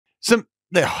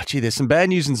There's some bad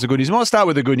news and some good news. I might start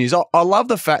with the good news. I love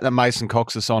the fact that Mason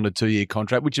Cox has signed a 2-year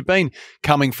contract, which had been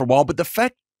coming for a while, but the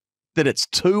fact that it's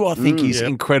 2, I think, is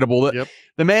incredible.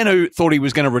 The man who thought he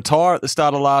was going to retire at the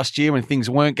start of last year when things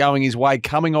weren't going his way,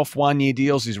 coming off 1-year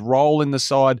deals, his role in the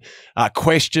side,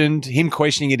 questioning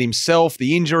it himself,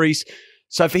 the injuries.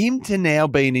 So for him to now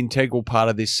be an integral part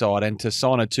of this side and to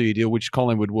sign a 2-year deal, which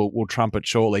Collingwood will trumpet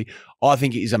shortly, I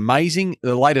think it is amazing.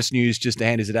 The latest news just to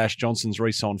hand is that Ash Johnson's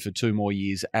re-signed for 2 more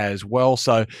years as well.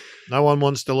 So no one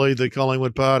wants to lead the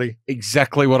Collingwood party.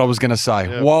 Exactly what I was going to say.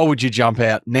 Yep. Why would you jump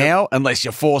out now unless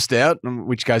you're forced out, in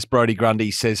which case Brodie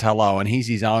Grundy says hello, and he's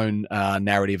his own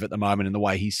narrative at the moment and the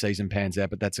way his season pans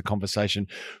out, but that's a conversation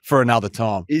for another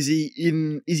time. Is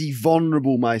he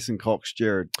vulnerable, Mason Cox,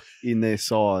 Gerard, in their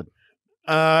side?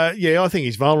 I think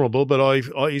he's vulnerable, but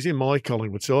he's in my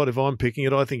Collingwood side. If I'm picking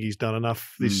it, I think he's done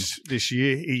enough this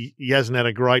year. He hasn't had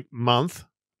a great month,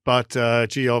 but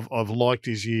I've liked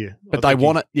his year. But they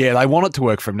want it. Yeah, they want it to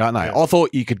work for him, don't they? Yeah. I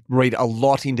thought you could read a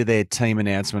lot into their team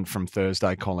announcement from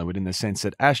Thursday, Collingwood, in the sense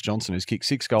that Ash Johnson, who's kicked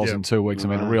 6 goals in 2 weeks,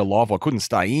 in real life, I couldn't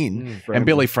stay in, and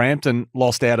Billy Frampton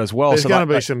lost out as well. There's going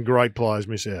to be some great players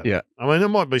miss out. Yeah, I mean, there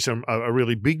might be a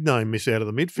really big name miss out of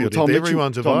the midfield if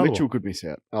everyone's available. Tom Mitchell could miss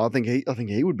out. I think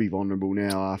he would be vulnerable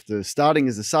now after starting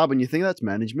as a sub, and you think that's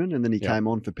management, and then he came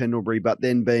on for Pendlebury, but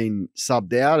then being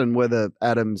subbed out, and whether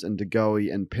Adams and De Goey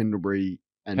and Pendlebury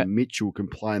and Mitchell can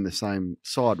play in the same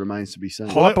side remains to be seen.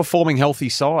 High-performing, healthy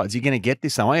sides. You're going to get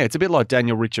this, aren't you? It's a bit like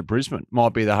Daniel Rich at Brisbane.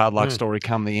 Might be the hard luck story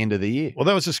come the end of the year. Well,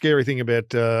 that was the scary thing about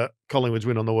Collingwood's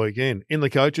win on the weekend. In the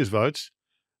coaches' votes,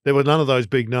 there were none of those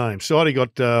big names. Sidey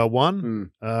got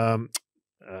 1.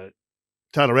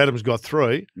 Taylor Adams got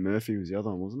 3. Murphy was the other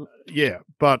one, wasn't it? Yeah,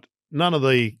 but none of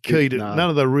the none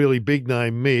of the really big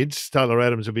name mids. Taylor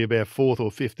Adams will be about 4th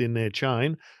or 5th in their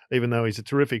chain, even though he's a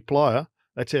terrific player.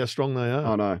 That's how strong they are.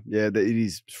 I know. Yeah, it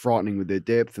is frightening with their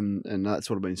depth, and that's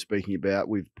what I've been speaking about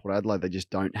with Port Adelaide. They just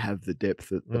don't have the depth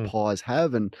that the Pies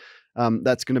have, and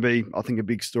that's going to be, I think, a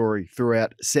big story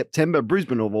throughout September.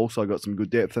 Brisbane have also got some good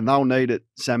depth, and they'll need it,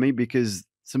 Sammy, because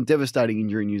some devastating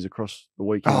injury news across the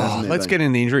weekend, hasn't there? Let's get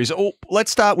into the injuries.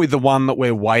 Let's start with the one that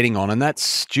we're waiting on, and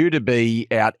that's due to be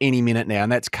out any minute now,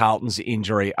 and that's Carlton's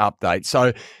injury update.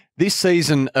 So this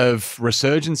season of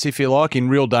resurgence, if you like, in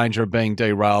real danger of being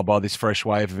derailed by this fresh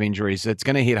wave of injuries. It's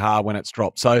going to hit hard when it's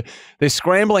dropped. So they're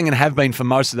scrambling and have been for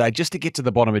most of the day just to get to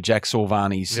the bottom of Jack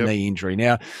Silvani's knee injury.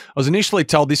 Now, I was initially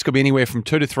told this could be anywhere from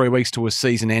 2 to 3 weeks to a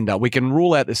season ender. We can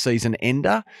rule out the season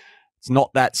ender. It's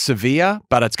not that severe,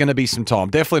 but it's going to be some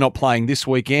time. Definitely not playing this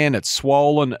weekend. It's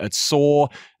swollen. It's sore.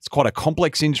 It's quite a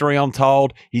complex injury, I'm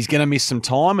told. He's going to miss some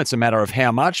time. It's a matter of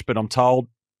how much, but I'm told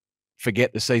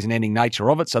forget the season-ending nature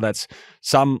of it. So that's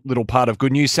some little part of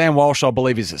good news. Sam Walsh, I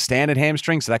believe, is a standard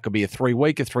hamstring, so that could be a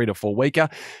 3-weeker, 3 to 4 weeker.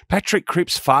 Patrick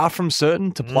Cripps far from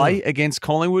certain to play against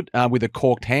Collingwood with a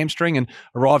corked hamstring, and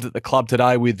arrived at the club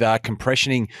today with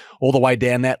compressioning all the way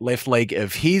down that left leg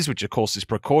of his, which of course is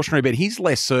precautionary, but he's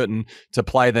less certain to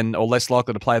play than, or less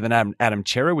likely to play than Adam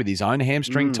Cherry with his own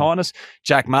hamstring tightness.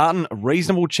 Jack Martin, a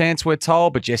reasonable chance we're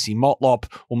told, but Jesse Motlop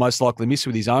will most likely miss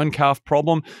with his own calf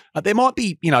problem. There might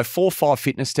be, 4 or 5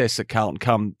 fitness tests at Carlton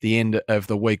come the end of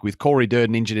the week, with Corey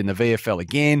Durden injured in the VFL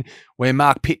again, where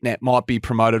Mark Pitnett might be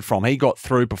promoted from. He got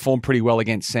through, performed pretty well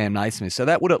against Sam Naismith. So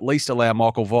that would at least allow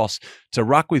Michael Voss to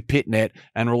ruck with Pitnett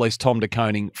and release Tom de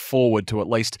Koning forward to at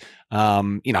least,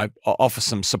 offer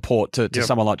some support to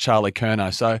someone like Charlie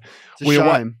Curnow. So it's a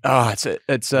shame.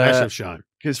 It's a massive shame.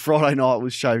 Because Friday night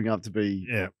was shaping up to be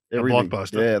everything.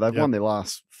 Blockbuster. Yeah, they've won their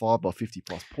last 5 by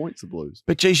 50-plus points, the Blues.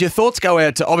 But, geez, your thoughts go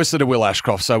out to, obviously, to Will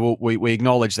Ashcroft, so we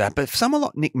acknowledge that. But for someone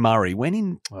like Nick Murray went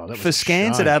in for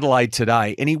scans at Adelaide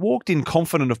today, and he walked in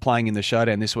confident of playing in the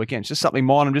showdown this weekend. It's just something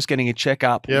minor. I'm just getting a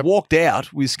check-up. Walked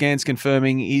out with scans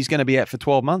confirming he's going to be out for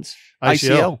 12 months.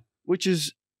 ACL. Which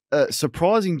is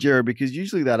surprising, Gerard, because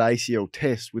usually that ACL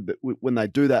test, when they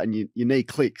do that and your knee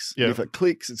clicks, and if it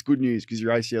clicks, it's good news because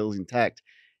your ACL is intact.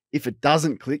 If it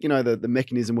doesn't click, the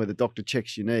mechanism where the doctor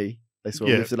checks your knee, they sort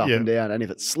of lift it up and down, and if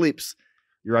it slips,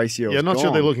 your ACL is not gone.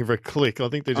 sure they're looking for a click. I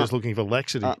think they're just looking for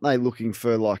laxity. Aren't they looking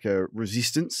for like a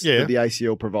resistance that the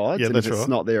ACL provides? And if it's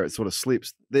not there, it sort of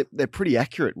slips. They're pretty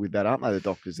accurate with that, aren't they, the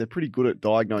doctors? They're pretty good at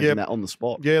diagnosing that on the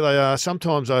spot. Yeah, they are.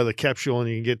 Sometimes, though, the capsule and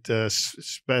you can get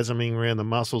spasming around the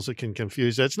muscles that can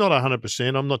confuse that. It's not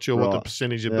 100%. I'm not sure what the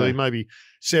percentage would be. Maybe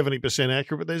 70%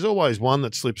 accurate, but there's always one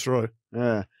that slips through.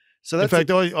 Yeah. So that's in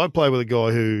fact, I play with a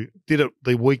guy who did it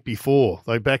the week before.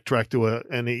 They backtracked to it,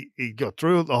 and he got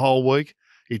through it the whole week.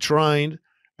 He trained,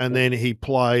 and then he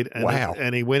played,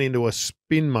 and he went into a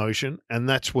spin motion, and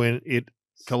that's when it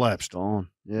collapsed. Gone.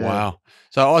 Yeah. Wow.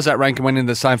 So Isaac Rankin went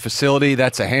into the same facility.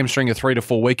 That's a hamstring, a 3 to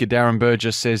 4 weeker. Darren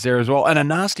Burgess says there as well. And a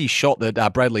nasty shot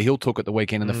that Bradley Hill took at the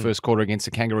weekend in the first quarter against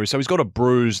the Kangaroos. So he's got a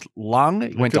bruised lung.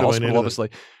 He went to hospital, obviously.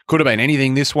 Could have been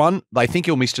anything, this one. They think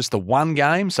he'll miss just the one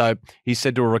game. So he's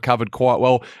said to have recovered quite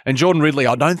well. And Jordan Ridley,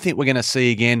 I don't think we're going to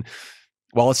see again.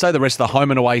 Well, let's say the rest of the home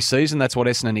and away season, that's what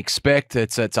Essendon expect.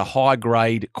 It's a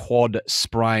high-grade quad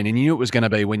sprain, and you knew it was going to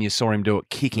be when you saw him do it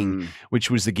kicking,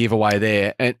 which was the giveaway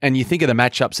there. And you think of the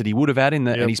matchups that he would have had, and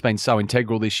he's been so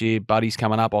integral this year. Buddy's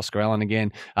coming up, Oscar Allen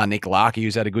again, Nick Larkey,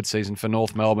 who's had a good season for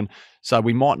North Melbourne. So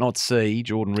we might not see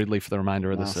Jordan Ridley for the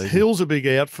remainder of the season. Hill's a big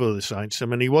out for the Saints. I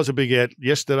mean, he was a big out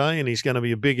yesterday, and he's going to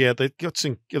be a big out.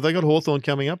 Have they got Hawthorn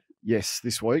coming up? Yes,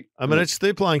 this week. I mean,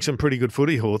 they're playing some pretty good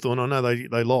footy, Hawthorn. I know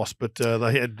they lost, but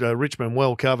they had Richmond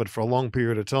well covered for a long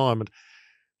period of time. And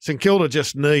St Kilda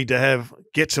just need to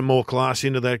get some more class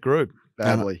into that group.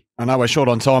 Badly. I know we're short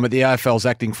on time, but the AFL's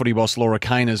acting footy boss Laura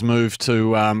Kane has moved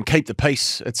to keep the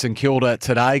peace at St Kilda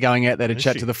today, going out there to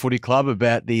chat to the footy club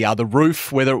about the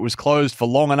roof, whether it was closed for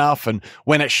long enough and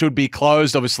when it should be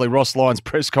closed. Obviously, Ross Lyon's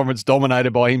press conference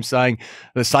dominated by him saying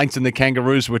the Saints and the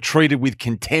Kangaroos were treated with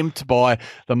contempt by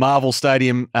the Marvel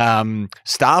Stadium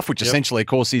staff, which essentially, of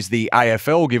course, is the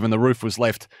AFL, given the roof was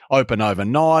left open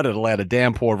overnight. It allowed a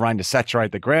downpour of rain to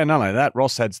saturate the ground. Not only that,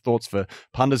 Ross had thoughts for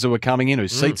punters who were coming in,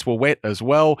 whose seats were wet as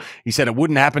well. He said it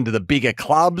wouldn't happen to the bigger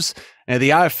clubs. Now,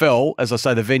 the AFL, as I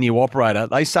say, the venue operator,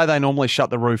 they say they normally shut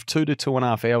the roof 2 to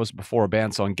 2.5 hours before a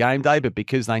bounce on game day, but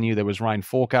because they knew there was rain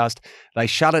forecast, they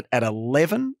shut it at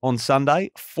 11 on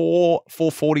Sunday.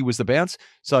 4:40 was the bounce.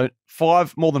 So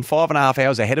more than 5.5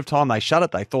 hours ahead of time, they shut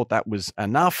it. They thought that was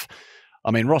enough.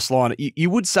 I mean, Ross Lyon, you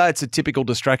would say it's a typical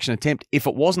distraction attempt if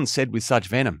it wasn't said with such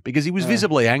venom, because he was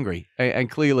visibly angry and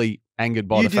clearly angered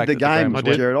by the fact that the game was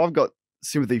wet. Gerard. I've got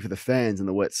sympathy for the fans and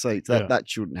the wet seats. That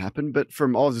shouldn't happen. But I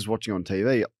was just watching on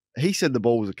TV. He said the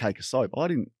ball was a cake of soap. I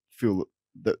didn't feel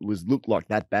that looked like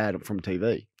that bad from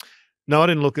TV. No, I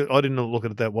didn't look at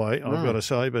it that way. I've got to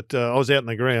say, but I was out in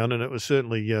the ground and it was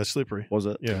certainly slippery. Was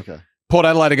it? Yeah. Okay. Port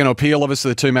Adelaide are going to appeal,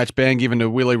 obviously, the 2-match ban given to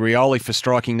Willie Rioli for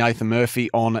striking Nathan Murphy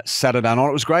on Saturday night.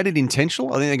 It was graded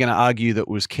intentional. I think they're going to argue that it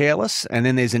was careless. And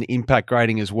then there's an impact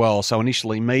grading as well. So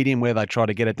initially medium, where they try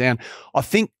to get it down. I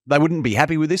think they wouldn't be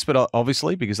happy with this, but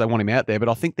obviously, because they want him out there. But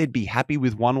I think they'd be happy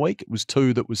with 1 week. It was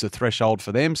 2 that was the threshold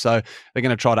for them. So they're going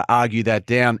to try to argue that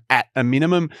down at a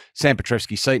minimum. Sam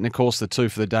Petrevski-Seaton, of course, the 2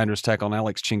 for the dangerous tackle on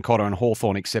Alex Chincotta, and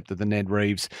Hawthorn accepted the Ned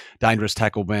Reeves dangerous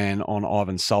tackle ban on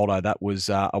Ivan Soldo. That was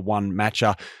a 1-matcher.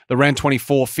 The round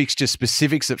 24 fixture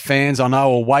specifics that fans I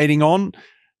know are waiting on.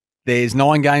 There's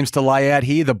 9 games to lay out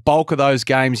here. The bulk of those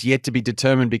games yet to be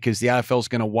determined because the AFL's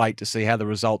going to wait to see how the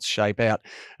results shape out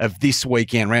of this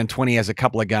weekend. Round 20 has a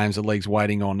couple of games the league's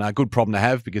waiting on. A good problem to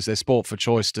have because they're sport for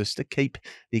choice just to keep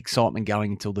the excitement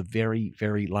going until the very,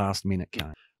 very last minute,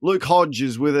 Kane. Luke Hodge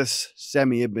is with us.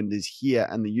 Sammy Edmund is here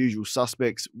and the usual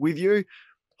suspects with you.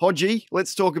 Hodgie,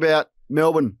 let's talk about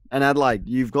Melbourne and Adelaide.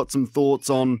 You've got some thoughts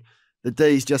on the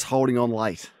Dees just holding on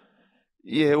late.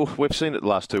 Yeah, well, we've seen it the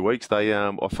last 2 weeks.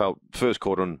 I felt first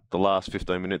quarter on the last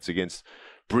 15 minutes against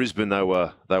Brisbane, they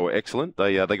were excellent.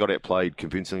 They got outplayed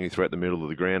convincingly throughout the middle of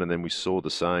the ground, and then we saw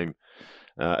the same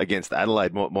against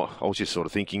Adelaide. I was just sort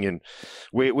of thinking, and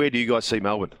where do you guys see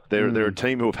Melbourne? They're a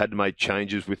team who have had to make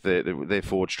changes with their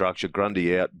forward structure.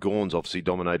 Grundy out, Gawn's obviously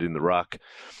dominated in the ruck.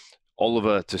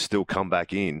 Oliver to still come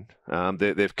back in.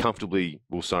 They've comfortably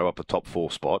will sew up a top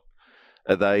 4 spot.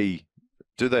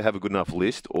 Do they have a good enough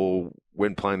list, or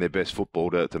when playing their best football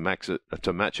to match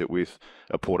it with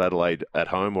a Port Adelaide at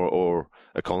home or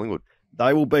a Collingwood?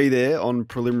 They will be there on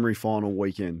preliminary final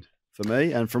weekend for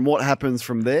me, and from what happens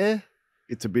from there,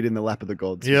 it's a bit in the lap of the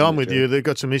gods. Yeah, I'm with you. They've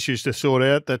got some issues to sort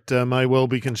out that may well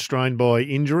be constrained by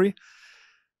injury.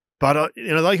 But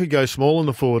they could go small in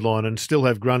the forward line and still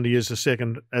have Grundy as the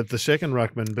second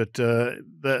ruckman.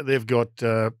 But they've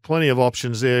got plenty of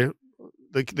options there.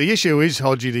 The issue is,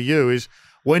 Hodgie, to you, is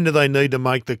when do they need to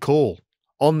make the call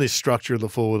on this structure of the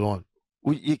forward line?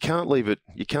 Well, you can't leave it.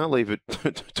 You can't leave it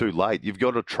too late. You've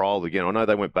got to trial again. I know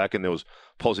they went back and there was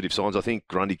positive signs. I think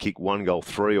Grundy kicked 1 goal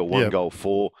 3 or 1 goal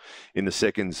 4 in the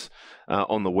seconds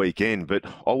on the weekend. But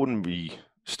I wouldn't be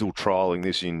still trialing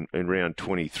this in round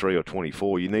 23 or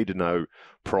 24. You need to know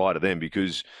prior to them,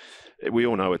 because we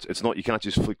all know it's not. You can't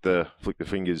just flick the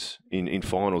fingers in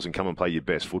finals and come and play your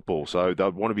best football. So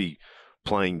they'd want to be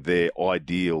playing their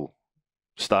ideal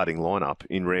starting lineup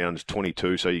in round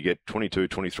 22, so you get 22,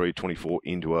 23, 24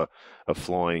 into a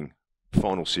flying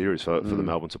final series for the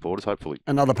Melbourne supporters, hopefully.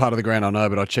 Another part of the ground I know,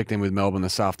 but I checked in with Melbourne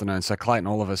this afternoon. So Clayton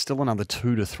Oliver still another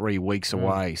 2 to 3 weeks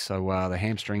away. So the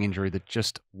hamstring injury that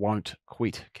just won't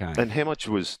quit, Kane. And how much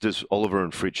does Oliver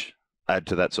and Fritsch add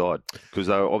to that side? Because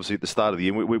they were obviously at the start of the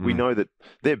year, we know that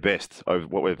their best over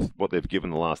what they've given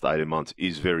the last 18 months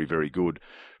is very, very good.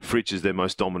 Fritsch is their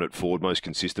most dominant forward, most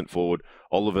consistent forward.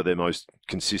 Oliver, their most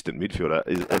consistent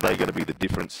midfielder. Are they going to be the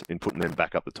difference in putting them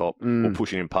back up the top or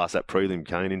pushing them past that prelim,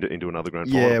 Kane, into another grand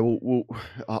final? Yeah, well,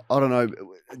 I don't know.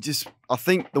 I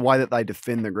think the way that they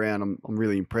defend the ground, I'm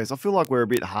really impressed. I feel like we're a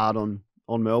bit hard on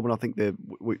Melbourne. I think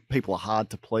people are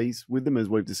hard to please with them, as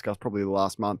we've discussed probably the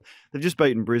last month. They've just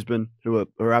beaten Brisbane, who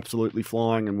are absolutely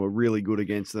flying and were really good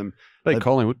against them. Beaten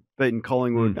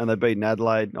Collingwood. And they've beaten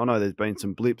Adelaide. I know there's been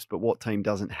some blips, but what team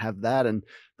doesn't have that? And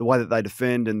the way that they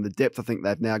defend and the depth I think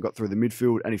they've now got through the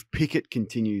midfield. And if Pickett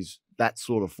continues that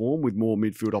sort of form with more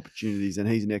midfield opportunities, and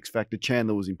he's an X factor.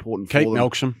 Chandler was important for them. Keep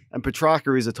Melksham. And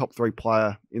Petrarca is a top 3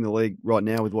 player in the league right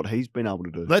now with what he's been able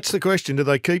to do. That's the question. Do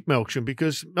they keep Melksham?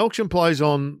 Because Melksham plays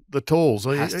on the tools.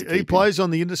 He plays on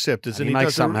the interceptors, and he makes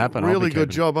does something a happen. really good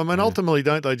job. I mean, ultimately,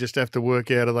 don't they just have to work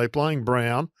out, are they playing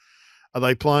Brown? Are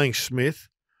they playing Smith?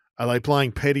 Are they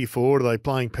playing Petty forward? Are they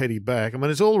playing Petty back? I mean,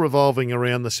 it's all revolving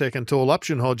around the second tall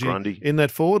option, Hodge, in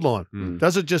that forward line.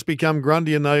 Does it just become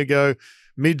Grundy and they go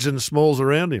mids and smalls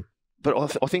around him?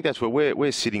 But I think that's where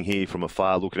we're sitting here from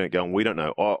afar looking at it going, we don't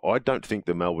know. I don't think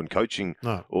the Melbourne coaching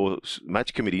or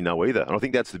match committee know either. And I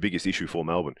think that's the biggest issue for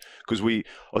Melbourne. Because I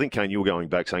think, Kane, you were going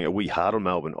back saying, are we hard on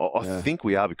Melbourne? I think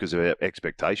we are because of our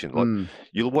expectation. Like,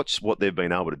 you'll watch what they've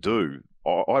been able to do.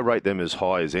 I rate them as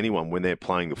high as anyone when they're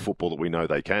playing the football that we know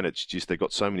they can. It's just they've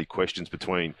got so many questions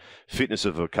between fitness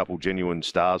of a couple genuine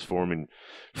stars for them in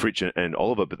Fritsch and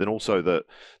Oliver, but then also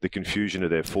the confusion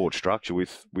of their forward structure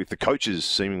with the coaches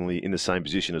seemingly in the same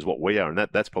position as what we are, and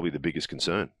that's probably the biggest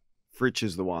concern. Fritsch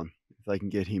is the one. If they can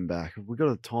get him back. Have we got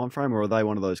a time frame, or are they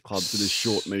one of those clubs that is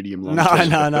short, medium, long?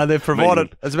 No. They've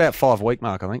provided. It's about 5 week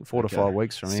mark, I think, 4 to 5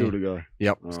 weeks from here. Still to go.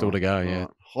 Yep, still to go. Yeah.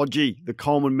 Hodgie, the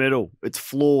Coleman Medal. It's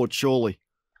flawed, surely.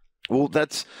 Well,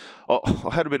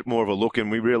 I had a bit more of a look, and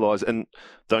we realised, and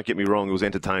don't get me wrong, it was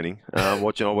entertaining. I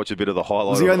watched a bit of the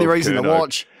highlight. Was the only reason to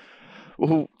watch?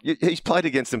 Well, he's played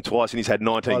against them twice, and he's had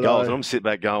 19 goals, and I'm sitting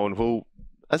back going, well,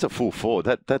 as a full forward,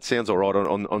 that sounds all right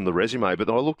on the resume. But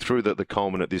I looked through the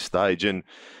Coleman at this stage, and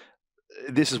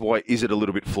this is why is it a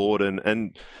little bit flawed, and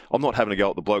I'm not having to go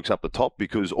at the blokes up the top,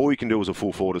 because all you can do as a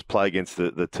full forward is play against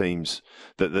the teams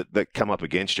that come up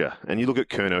against you. And you look at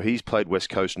Curnow, he's played West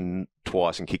Coast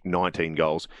twice and kicked 19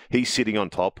 goals. He's sitting on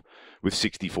top with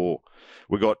 64.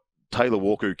 We've got Taylor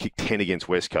Walker, who kicked 10 against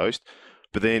West Coast,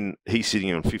 but then he's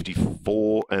sitting on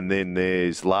 54, and then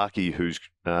there's Larkey, who's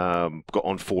got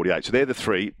on 48. So they're the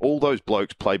three. All those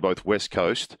blokes play both West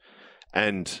Coast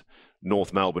and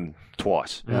North Melbourne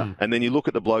twice. Yeah. And then you look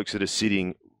at the blokes that are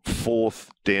sitting 4th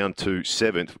down to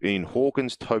 7th in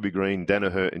Hawkins, Toby Greene,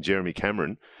 Danaher and Jeremy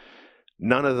Cameron.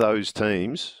 None of those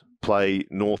teams play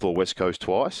North or West Coast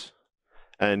twice,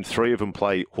 and 3 of them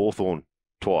play Hawthorn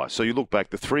twice. So you look back,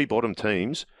 the 3 bottom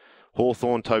teams,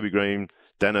 Hawthorn, Toby Greene,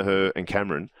 Danaher and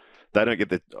Cameron, they don't get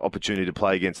the opportunity to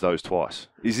play against those twice.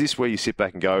 Is this where you sit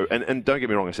back and go, and don't get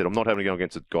me wrong, I said I'm not having to go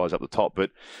against the guys up the top,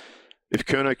 but if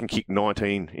Curnow can kick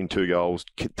 19 in 2 goals,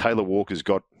 Taylor Walker's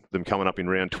got them coming up in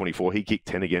round 24. He kicked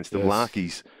 10 against them. Yes.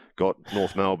 Larkey's got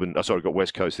got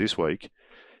West Coast this week.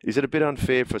 Is it a bit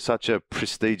unfair for such a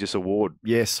prestigious award?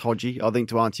 Yes, Hodgie. I think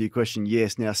to answer your question,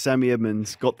 yes. Now, Sammy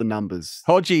Edmund's got the numbers.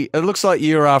 Hodgie, it looks like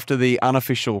you're after the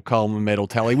unofficial Coleman Medal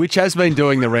tally, which has been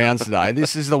doing the rounds today.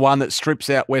 This is the one that strips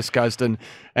out West Coast and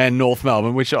North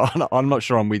Melbourne, which I'm not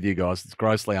sure I'm with you guys. It's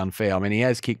grossly unfair. I mean, he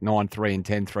has kicked 9-3 and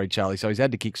 10-3, Charlie, so he's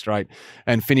had to kick straight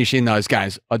and finish in those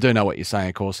games. I do know what you're saying,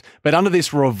 of course. But under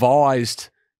this revised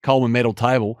Coleman Medal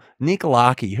table, Nick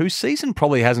Larkey, whose season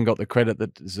probably hasn't got the credit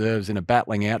that it deserves in a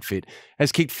battling outfit,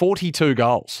 has kicked 42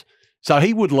 goals. So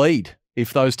he would lead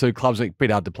if those 2 clubs are a bit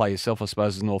hard to play yourself, I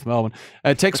suppose, as North Melbourne.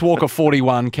 Tex Walker,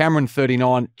 41, Cameron,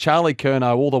 39, Charlie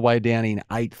Curnow all the way down in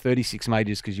 8, 36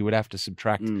 majors because you would have to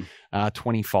subtract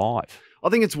 25. I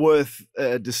think it's worth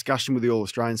a discussion with the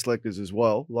All-Australian selectors as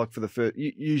well. Like for the first,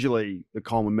 usually the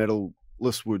Coleman Medal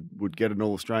list would get an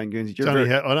All-Australian Guernsey.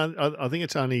 I think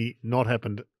it's only not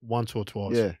happened once or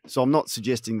twice. Yeah, so I'm not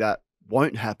suggesting that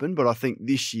won't happen, but I think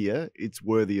this year it's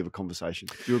worthy of a conversation.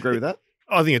 Do you agree with that?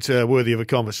 I think it's worthy of a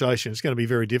conversation. It's going to be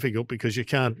very difficult because you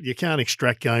can't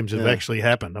extract games that have actually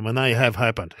happened. I mean, they have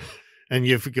happened, and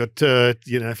you've got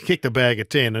kicked a bag of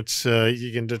 10. It's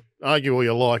you can argue all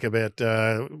you like about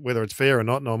whether it's fair or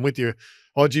not, and I'm with you,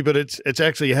 Hodgie, but it's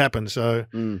actually happened. So.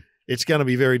 it's going to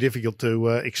be very difficult to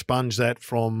expunge that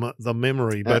from the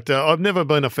memory. But I've never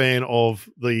been a fan of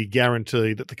the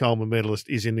guarantee that the Coleman medalist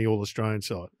is in the All-Australian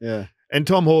side. Yeah. And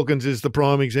Tom Hawkins is the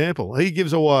prime example. He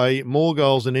gives away more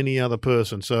goals than any other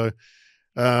person. So,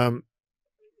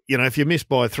 if you miss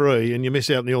by 3 and you miss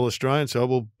out in the All-Australian side,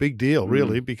 well, big deal,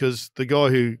 really, because the guy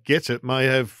who gets it may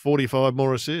have 45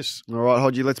 more assists. All right,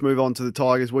 Hodgie, let's move on to the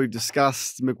Tigers. We've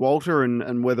discussed McQualter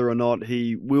and whether or not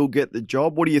he will get the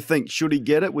job. What do you think? Should he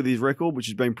get it with his record, which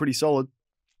has been pretty solid?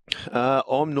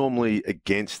 I'm normally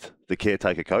against the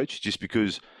caretaker coach just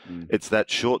because it's that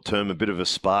short term, a bit of a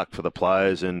spark for the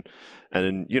players. And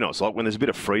it's like when there's a bit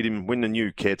of freedom, when the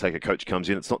new caretaker coach comes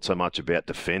in, it's not so much about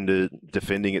defending.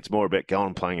 It's more about going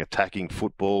and playing attacking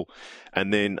football.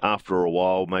 And then after a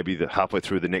while, maybe halfway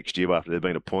through the next year after they've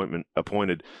been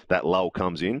appointed, that lull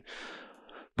comes in.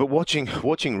 But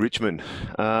watching Richmond,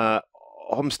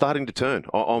 I'm starting to turn.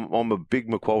 I'm a big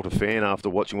McQualter fan after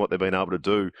watching what they've been able to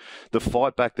do. The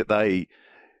fight back that they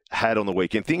had on the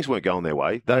weekend, things weren't going their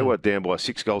way. They were down by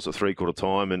 6 goals at three-quarter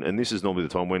time, and this is normally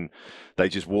the time when they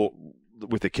just walk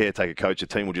with the caretaker coach, the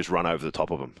team will just run over the top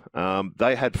of them.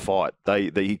 They had fight.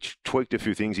 He tweaked a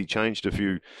few things. He changed a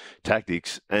few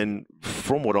tactics. And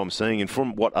from what I'm seeing and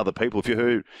from what other people, if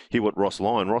you hear what Ross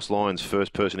Lyon's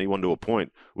first person he wanted to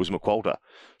appoint was McQualter.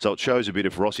 So it shows a bit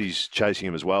if Rossi's chasing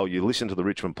him as well. You listen to the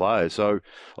Richmond players. So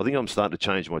I think I'm starting to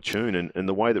change my tune. And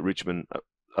the way that Richmond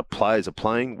players are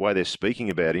playing, the way they're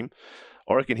speaking about him,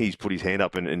 I reckon he's put his hand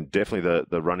up and definitely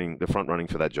the front running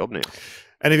for that job now.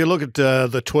 And if you look at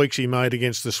the tweaks he made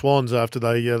against the Swans after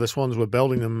the Swans were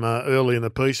belting them early in the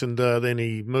piece, and then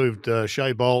he moved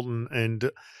Shea Bolton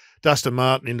and Dustin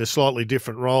Martin into slightly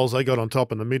different roles. They got on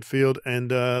top in the midfield,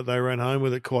 and they ran home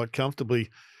with it quite comfortably.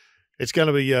 It's going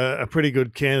to be a pretty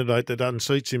good candidate that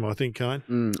unseats him, I think,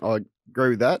 Kane. I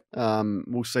agree with that.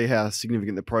 We'll see how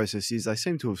significant the process is. They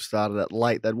seem to have started it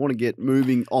late. They'd want to get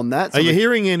moving on that. So Are you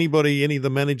hearing any of the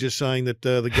managers saying that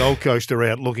the Gold Coast are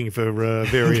out looking for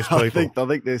various people? I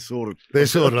think they're sorted. They're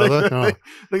sorted, are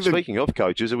they? Speaking of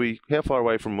coaches, how far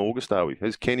away from August are we?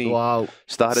 Has Kenny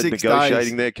started 6 negotiating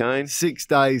days. there, Kane? 6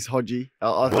 days, Hodgie.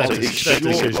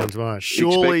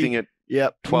 Expecting it.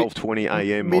 Yep. 12:20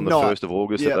 a.m. on the 1st of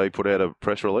August that they put out a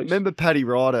press release. Remember Paddy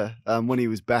Ryder, when he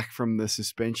was back from the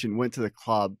suspension, went to the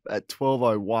club at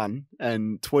 12:01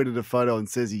 and tweeted a photo and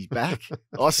says he's back?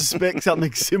 I suspect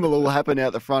something similar will happen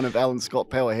out the front of Alan Scott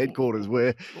Power headquarters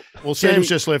where... Well, Sam's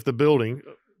just left the building.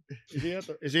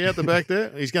 Is he out the back there?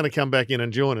 He's going to come back in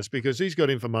and join us because he's got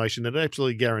information that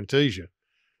absolutely guarantees you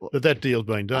that deal's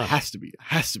been done. It has to be.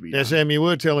 Now, done. Sam, you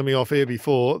were telling me off air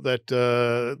before that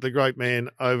the great man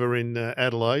over in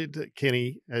Adelaide,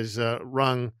 Kenny, has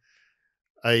rung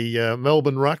a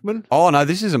Melbourne ruckman. Oh, no,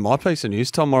 this isn't my piece of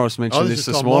news. Tom Morris mentioned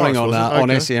this morning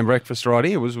on SEN Breakfast right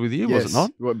here. It was with you, was it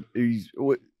not?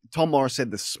 Well, Tom Morris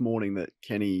said this morning that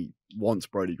Kenny wants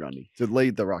Brodie Grundy to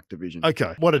lead the ruck division.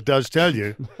 Okay. What it does tell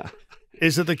you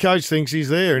is that the coach thinks he's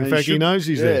there. In fact, he knows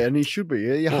he's there. Yeah, and he should be.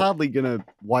 You're hardly going to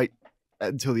wait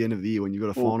until the end of the year when you've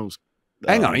got a finals.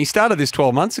 Hang on, he started this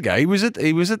 12 months ago. He was at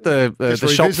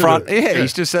the shop front. Yeah,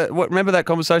 he's just remember that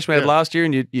conversation we had last year,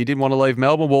 and you didn't want to leave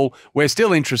Melbourne. Well, we're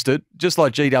still interested, just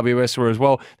like GWS were as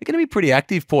well. They're going to be pretty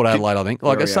active, Port Adelaide. I think.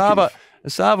 Like Asava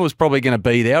was probably going to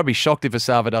be there. I'd be shocked if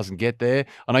Asava doesn't get there.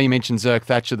 I know you mentioned Zerk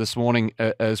Thatcher this morning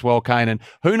as well, Kane, and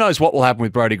who knows what will happen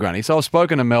with Brodie Grundy. So I've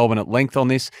spoken to Melbourne at length on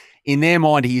this. In their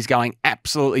mind, he is going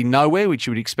absolutely nowhere, which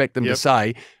you would expect them to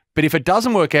say. But if it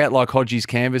doesn't work out like Hodgie's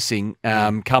canvassing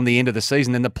come the end of the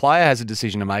season, then the player has a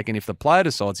decision to make. And if the player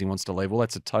decides he wants to leave, well,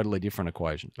 that's a totally different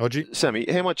equation. Hodgie? Sammy,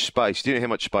 do you know how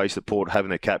much space that Port have in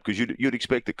their cap? Because you'd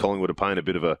expect that Collingwood to paint a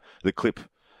bit of the clip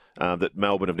that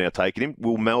Melbourne have now taken him.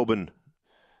 Will Melbourne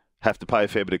have to pay a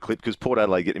fair bit of clip? Because Port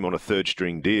Adelaide get him on a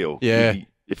third-string deal. Yeah.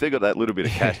 If they've got that little bit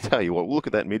of cash, tell you what, look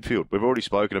at that midfield. We've already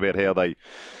spoken about how they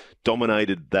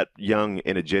dominated that young,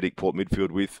 energetic Port midfield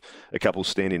with a couple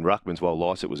stand-in ruckmans while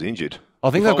Lysett was injured. I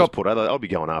think they've got Port Adelaide, I'd be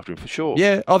going after him for sure.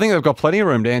 Yeah, I think they've got plenty of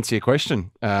room to answer your question,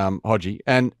 Hodgie.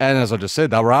 And as I just said,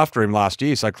 they were after him last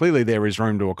year, so clearly there is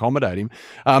room to accommodate him.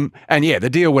 And yeah, the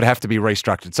deal would have to be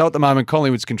restructured. So at the moment,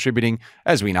 Collingwood's contributing,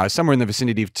 as we know, somewhere in the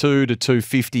vicinity of $2,000 to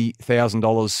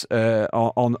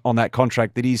 $250,000 on that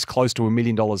contract. That is close to $1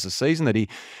 million a season that he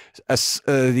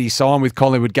signed with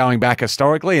Collingwood going back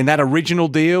historically. And that original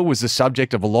deal was the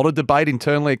subject of a lot of debate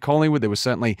internally at Collingwood. There were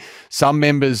certainly some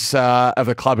members of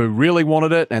the club who really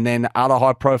wanted it, and then other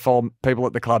high-profile people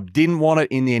at the club didn't want it.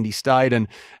 In the end, he stayed, and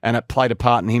it played a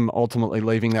part in him ultimately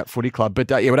leaving that footy club.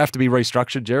 But it would have to be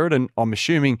restructured, Gerard, and I'm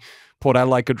assuming Port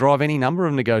Adelaide could drive any number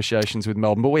of negotiations with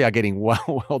Melbourne, but we are getting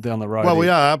well down the road. Well, we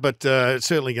here. are, but it's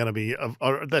certainly going to be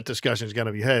that discussion is going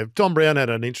to be had. Tom Brown had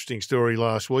an interesting story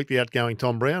last week. The outgoing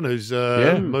Tom Brown, who's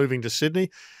moving to Sydney.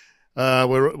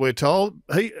 We're told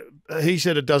he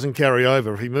said it doesn't carry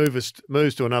over if he moves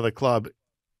to another club.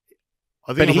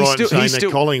 I think I'm right in saying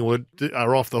that Collingwood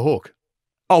are off the hook.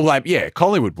 Oh, yeah,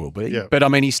 Collingwood will be. Yeah. But, I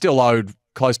mean, he's still owed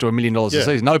close to $1 million a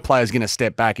season. No player's going to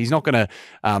step back. He's not going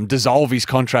to dissolve his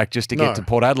contract just to get to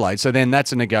Port Adelaide. So then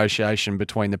that's a negotiation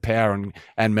between the Power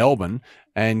and Melbourne.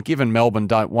 And given Melbourne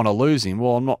don't want to lose him,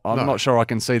 well, I'm not sure I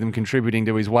can see them contributing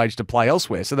to his wage to play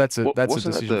elsewhere. So that's a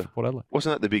decision for Port Adelaide.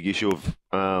 Wasn't that the big issue of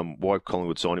why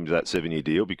Collingwood signed him to that 7-year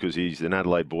deal? Because he's an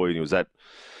Adelaide boy and he was that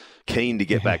keen to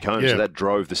get back home. So that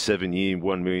drove the 7-year,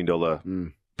 $1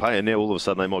 million pay, and now all of a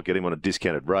sudden they might get him on a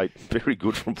discounted rate. Very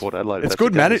good from Port Adelaide. It's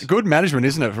good management,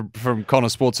 isn't it, from Connor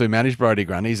Sports, who managed Brodie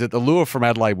Grundy, is that the lure from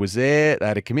Adelaide was there. They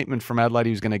had a commitment from Adelaide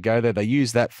he was going to go there. They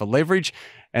used that for leverage.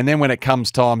 And then when it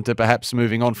comes time to perhaps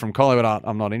moving on from Collingwood,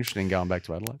 I'm not interested in going back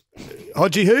to Adelaide.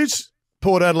 Hodgie, who's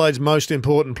Port Adelaide's most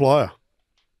important player?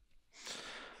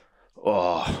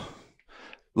 Oh,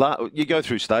 you go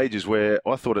through stages where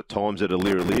I thought at times that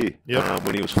Aliir,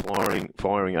 when he was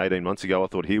firing 18 months ago, I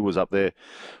thought he was up there.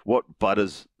 What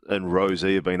Butters and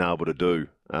Rosie have been able to do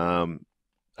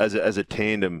as a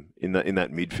tandem in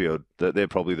that midfield, they're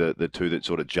probably the two that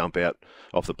sort of jump out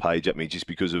off the page at me, just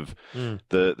because of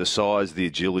the size, the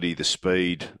agility, the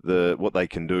speed, what they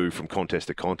can do from contest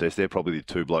to contest. They're probably the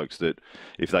two blokes that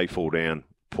if they fall down,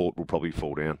 Port will probably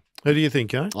fall down. Who do you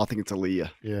think, eh? I think it's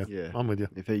Aliir. Yeah, I'm with you.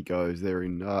 If he goes, they're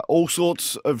in all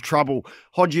sorts of trouble.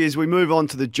 Hodgie, as we move on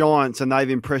to the Giants, and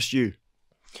they've impressed you.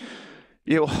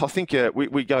 Yeah, well, I think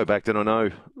we go back, and I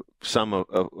know some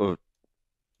are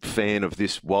fan of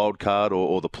this wild card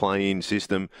or the play-in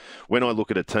system. When I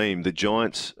look at a team, the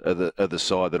Giants are the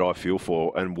side that I feel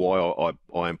for, and why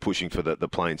I am pushing for the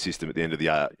play-in system at the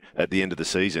end of the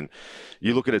season.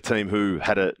 You look at a team who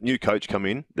had a new coach come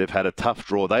in. They've had a tough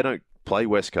draw. They don't play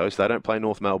West Coast. They don't play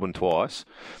North Melbourne twice.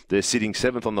 They're sitting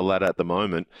 7th on the ladder at the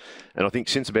moment. And I think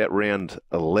since about round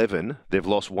 11, they've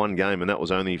lost one game, and that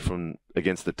was only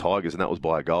against the Tigers, and that was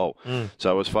by a goal.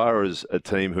 So as far as a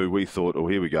team who we thought, oh,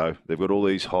 here we go, they've got all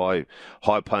these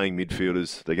high-paying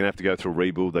midfielders. They're going to have to go through a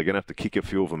rebuild. They're going to have to kick a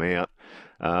few of them out.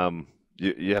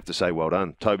 You have to say well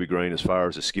done. Toby Greene, as far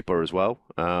as a skipper as well.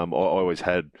 I always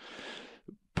had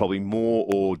probably Moore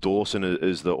or Dawson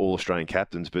as the All-Australian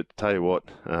captains, but tell you what,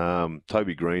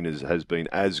 Toby Greene has been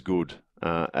as good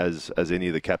as any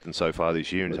of the captains so far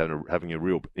this year, and is having a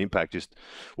real impact, just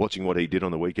watching what he did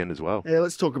on the weekend as well. Yeah,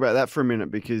 let's talk about that for a minute,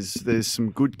 because there's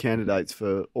some good candidates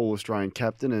for All-Australian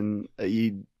captain, and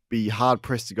you'd be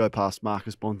hard-pressed to go past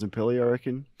Marcus Bontempelli, I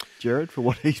reckon, Gerard, for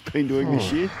what he's been doing this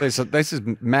year. This is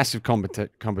massive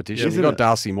competition. You've got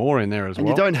Darcy Moore in there as well. And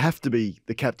you don't have to be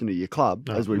the captain of your club,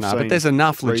 as we've seen. But there's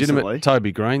enough legitimate. Recently.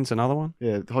 Toby Green's another one.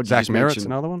 Yeah, Zach Merritt's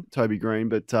another one. Toby Greene,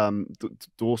 but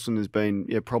Dawson has been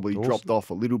probably dropped off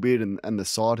a little bit, and the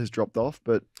side has dropped off.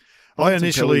 But I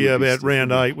initially, about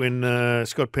round 8, when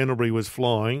Scott Pendlebury was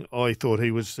flying, I thought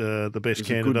he was the best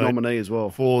candidate. A good nominee as well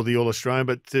for the All-Australian.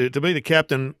 But to be the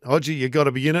captain, Hodgie, you've got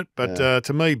to be in it. But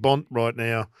to me, Bont right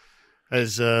now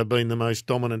has been the most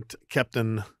dominant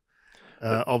captain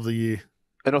of the year.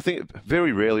 And I think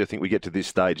very rarely, we get to this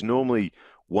stage. Normally,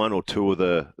 one or two of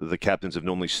the captains have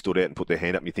normally stood out and put their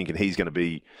hand up, and you're thinking he's going to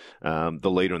be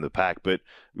the leader in the pack. But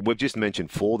we've just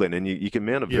mentioned 4 then, and you can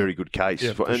mount a very good case.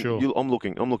 Yeah, for sure. I'm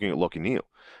looking at Lachie Neale.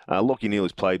 Lachie Neale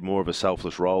has played more of a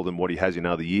selfless role than what he has in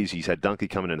other years. He's had Dunkley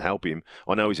come in and help him.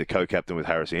 I know he's a co-captain with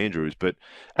Harris Andrews, but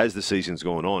as the season's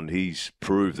gone on, he's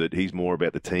proved that he's more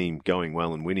about the team going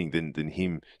well and winning than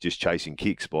him just chasing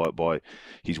kicks by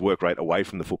his work rate away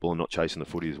from the football and not chasing the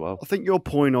footy as well. I think your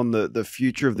point on the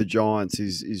future of the Giants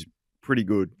is pretty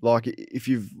good. Like, if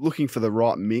you're looking for the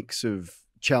right mix of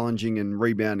challenging and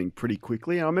rebounding pretty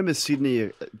quickly. And I remember Sydney,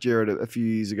 Gerard, a few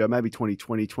years ago, maybe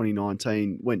 2020,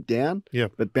 2019, went down,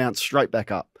 but bounced straight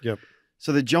back up.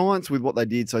 So the Giants, with what they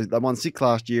did, so they won 6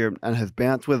 last year and have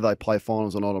bounced. Whether they play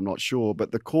finals or not, I'm not sure.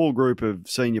 But the core group of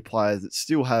senior players that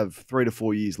still have 3 to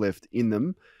 4 years left in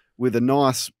them, with a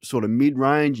nice sort of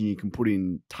mid-range, and you can put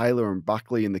in Taylor and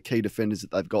Buckley and the key defenders that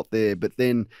they've got there. But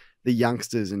then the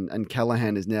youngsters, and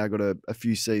Callaghan has now got a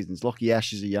few seasons. Lockie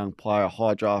Ash is a young player, a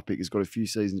high draft pick, has got a few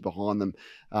seasons behind them.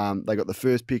 They got the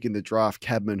first pick in the draft,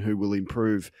 Cadman, who will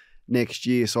improve next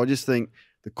year. So I just think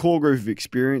the core group of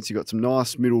experience. You've got some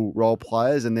nice middle role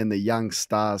players, and then the young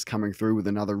stars coming through with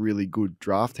another really good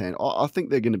draft hand. I think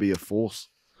they're going to be a force.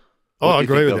 I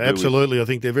agree with that. Absolutely. I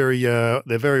think they're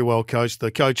very well coached. The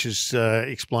coach has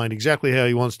explained exactly how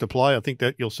he wants to play. I think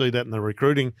that you'll see that in the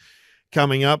recruiting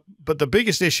coming up. But the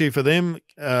biggest issue for them,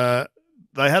 they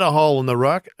had a hole in the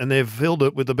ruck, and they've filled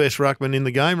it with the best ruckman in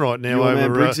the game right now. Your man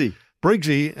Briggsy.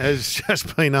 Briggsy has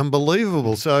just been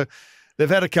unbelievable. So they've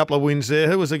had a couple of wins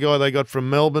there. Who was the guy they got from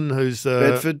Melbourne? Who's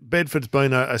Bedford. Bedford's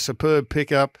been a superb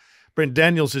pickup. Brent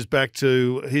Daniels is back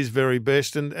to his very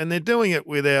best, and they're doing it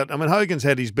without – I mean, Hogan's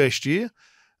had his best year.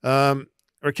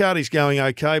 Riccardi's going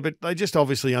okay, but they just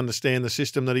obviously understand the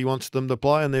system that he wants them to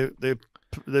play, and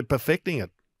they're perfecting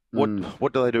it.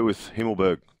 What do they do with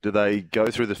Himmelberg? Do they go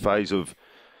through the phase of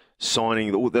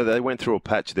signing? They went through a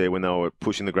patch there when they were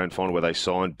pushing the grand final where they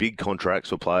signed big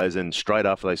contracts for players, and straight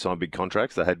after they signed big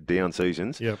contracts, they had down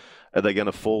seasons. Yep. Are they going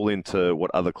to fall into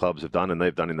what other clubs have done and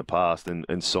they've done in the past and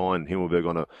sign Himmelberg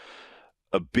on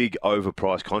a big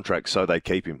overpriced contract so they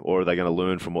keep him, or are they going to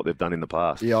learn from what they've done in the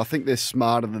past? Yeah, I think they're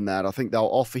smarter than that. I think they'll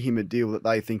offer him a deal that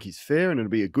they think is fair, and it'll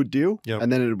be a good deal. Yep.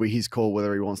 And then it'll be his call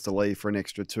whether he wants to leave for an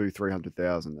extra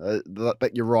 200,000-300,000.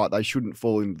 But you're right; they shouldn't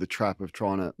fall into the trap of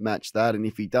trying to match that. And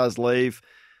if he does leave,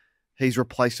 he's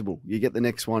replaceable. You get the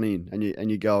next one in,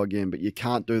 and you go again. But you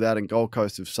can't do that. And Gold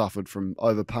Coast have suffered from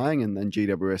overpaying, and then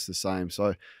GWS the same.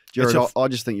 So, Gerard, I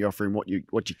just think you offer him what you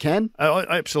can. I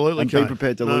absolutely and can. Be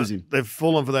prepared to lose him. They've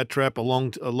fallen for that trap a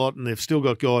lot, and they've still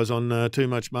got guys on too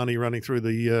much money running through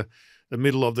the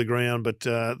middle of the ground. But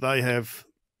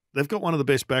they've got one of the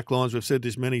best backlines. We've said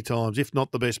this many times, if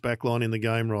not the best backline in the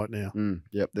game right now.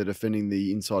 Yep, they're defending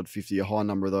the inside 50, a high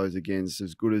number of those against,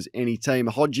 as good as any team.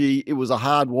 Hodgie, it was a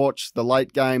hard watch. The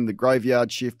late game, the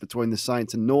graveyard shift between the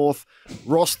Saints and North.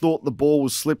 Ross thought the ball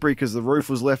was slippery because the roof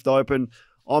was left open.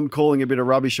 I'm calling a bit of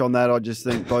rubbish on that. I just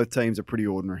think both teams are pretty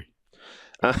ordinary.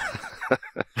 What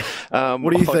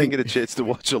do you think? I didn't get a chance to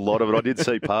watch a lot of it. I did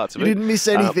see parts of it. You didn't miss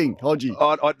anything, Hodgie.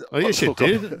 Yes, you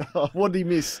did. What did he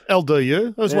miss?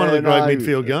 LDU. That was one of the great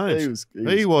midfield games.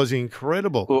 He was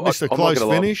incredible. Well, missed a close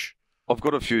finish. I've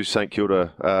got a few St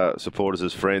Kilda supporters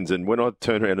as friends, and when I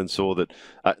turned around and saw that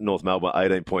North Melbourne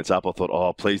 18 points up, I thought,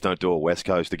 oh, please don't do a West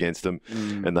Coast against them,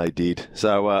 and they did.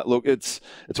 So, look, it's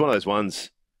one of those ones.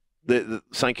 The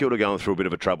St Kilda going through a bit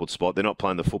of a troubled spot. They're not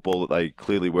playing the football that they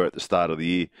clearly were at the start of the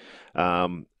year.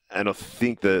 And I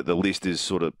think the list is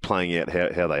sort of playing out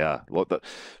how they are. Like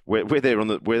where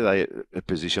they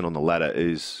position on the ladder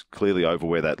is clearly over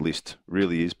where that list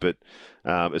really is. But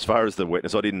as far as the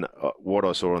wetness, what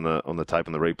I saw on the tape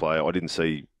and the replay, I didn't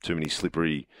see too many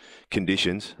slippery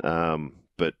conditions.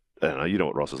 But I don't know, you know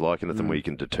what Ross is like, and nothing where you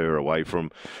can deter away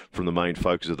from the main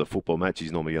focus of the football match.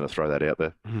 He's normally going to throw that out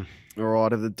there. All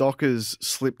right, have the Dockers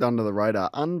slipped under the radar?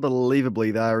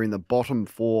 Unbelievably, they are in the bottom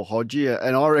four, Hodgie,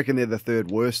 and I reckon they're the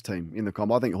third worst team in the comp.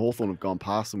 I think Hawthorn have gone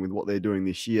past them with what they're doing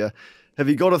this year. Have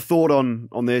you got a thought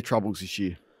on their troubles this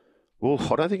year? Well,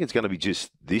 I don't think it's going to be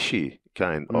just this year,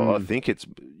 Kane. I think it's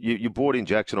you brought in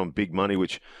Jackson on big money,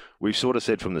 which we've sort of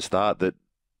said from the start that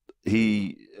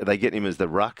are they getting him as the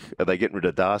ruck? Are they getting rid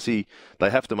of Darcy?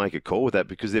 They have to make a call with that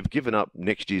because they've given up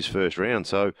next year's first round.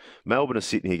 So Melbourne are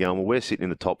sitting here going, well, we're sitting in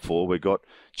the top four. We've got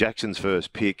Jackson's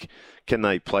first pick. Can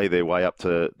they play their way up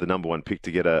to the number one pick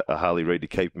to get a Harley Reid to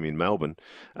keep him in Melbourne?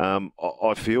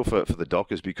 I feel for the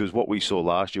Dockers because what we saw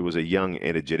last year was a young,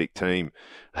 energetic team.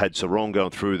 Had Sarong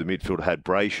going through the midfield, had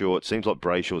Brayshaw. It seems like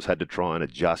Brayshaw's had to try and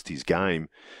adjust his game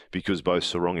because both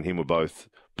Sarong and him were both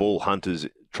ball hunters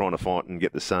trying to fight and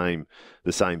get the same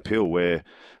pill, where it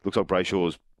looks like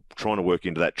Brayshaw's trying to work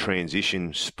into that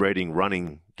transition, spreading,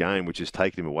 running game, which has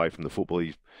taken him away from the football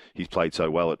he's played so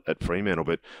well at Fremantle.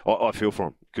 But I feel for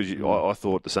him because I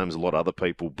thought the same as a lot of other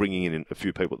people, bringing in a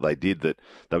few people that they did, that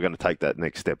they were going to take that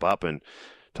next step up. And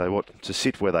tell you what, to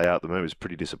sit where they are at the moment is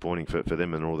pretty disappointing for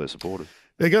them and all their supporters.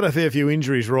 They've got a fair few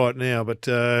injuries right now, but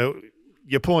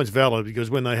your point's valid because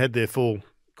when they had their full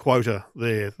quota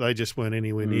there, they just weren't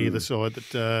anywhere near the side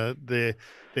that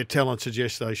their talent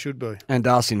suggests they should be. And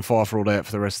Darcy and Fife ruled out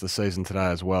for the rest of the season today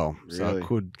as well, so it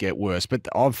could get worse. But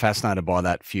I'm fascinated by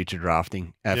that future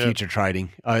drafting, future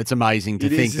trading. It's amazing to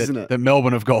think that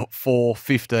Melbourne have got 4,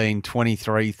 15,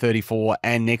 23, 34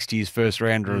 and next year's first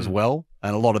rounder as well.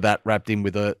 And a lot of that wrapped in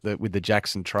with the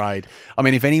Jackson trade. I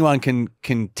mean, if anyone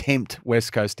can tempt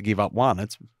West Coast to give up one,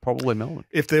 it's probably Melbourne.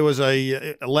 If there was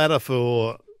a ladder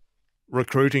for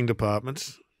recruiting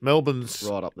departments, Melbourne's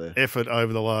right up there. Effort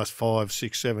over the last 5,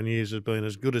 6, 7 years has been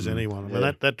as good as anyone. I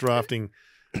mean, that drafting,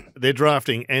 their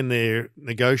drafting and their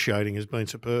negotiating has been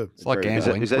superb. It's like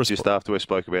gambling. Is that just after we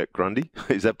spoke about Grundy?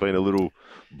 Has that been a little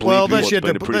bleep? Well, that's yet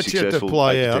been to a pretty successful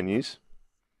play 8 to out. 10 years?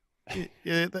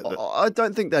 Yeah, I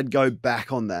don't think they'd go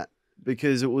back on that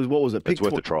because it was, what was it? It's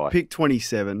worth a try. Pick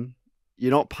 27.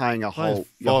 You're not paying a whole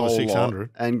 500 or 600.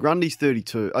 And Grundy's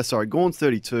 32. Gorne's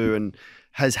 32 and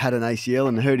has had an ACL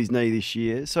and hurt his knee this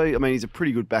year. So, I mean, he's a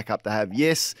pretty good backup to have.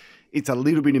 Yes, it's a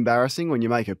little bit embarrassing when you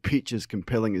make a pitch as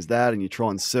compelling as that and you try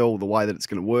and sell the way that it's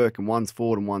going to work and one's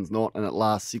forward and one's not and it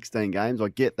lasts 16 games. I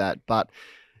get that, but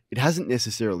it hasn't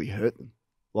necessarily hurt them.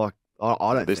 Like, I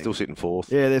don't They're think. still sitting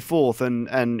fourth. Yeah, they're fourth,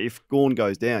 and if Gawn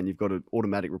goes down, you've got an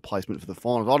automatic replacement for the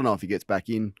finals. I don't know if he gets back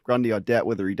in. Grundy, I doubt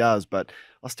whether he does, but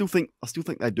I still think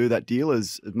they do that deal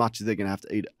as much as they're going to have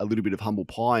to eat a little bit of humble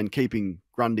pie, and keeping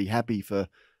Grundy happy for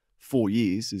 4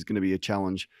 years is going to be a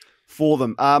challenge for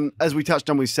them. As we touched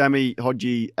on with Sammy,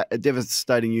 Hodgie, a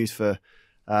devastating news for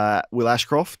Will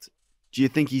Ashcroft. Do you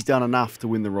think he's done enough to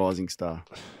win the Rising Star?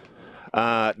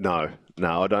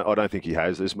 No, I don't think he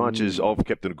has. As much as I've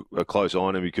kept a close eye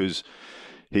on him because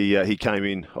he came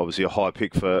in obviously a high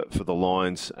pick for the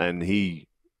Lions and he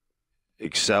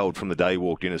excelled from the day he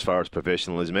walked in as far as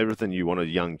professionalism. Everything you want a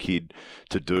young kid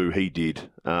to do, he did.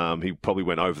 He probably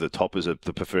went over the top as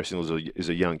the professional as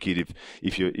a young kid.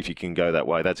 If you can go that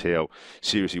way, that's how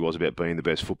serious he was about being the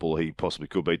best footballer he possibly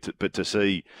could be. But to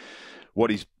see what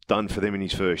he's done for them in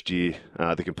his first year,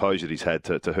 the composure that he's had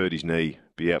to hurt his knee,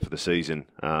 be out for the season,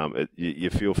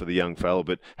 you feel for the young fella,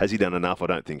 but has he done enough? I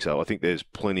don't think so. I think there's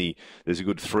a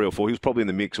good 3 or 4. He was probably in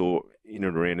the mix or in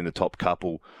and around in the top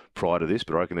couple prior to this,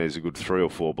 but I reckon there's a good 3 or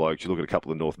 4 blokes. You look at a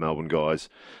couple of North Melbourne guys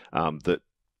that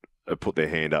have put their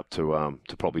hand up to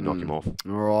probably knock him off.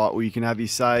 All right, well, you can have your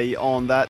say on that.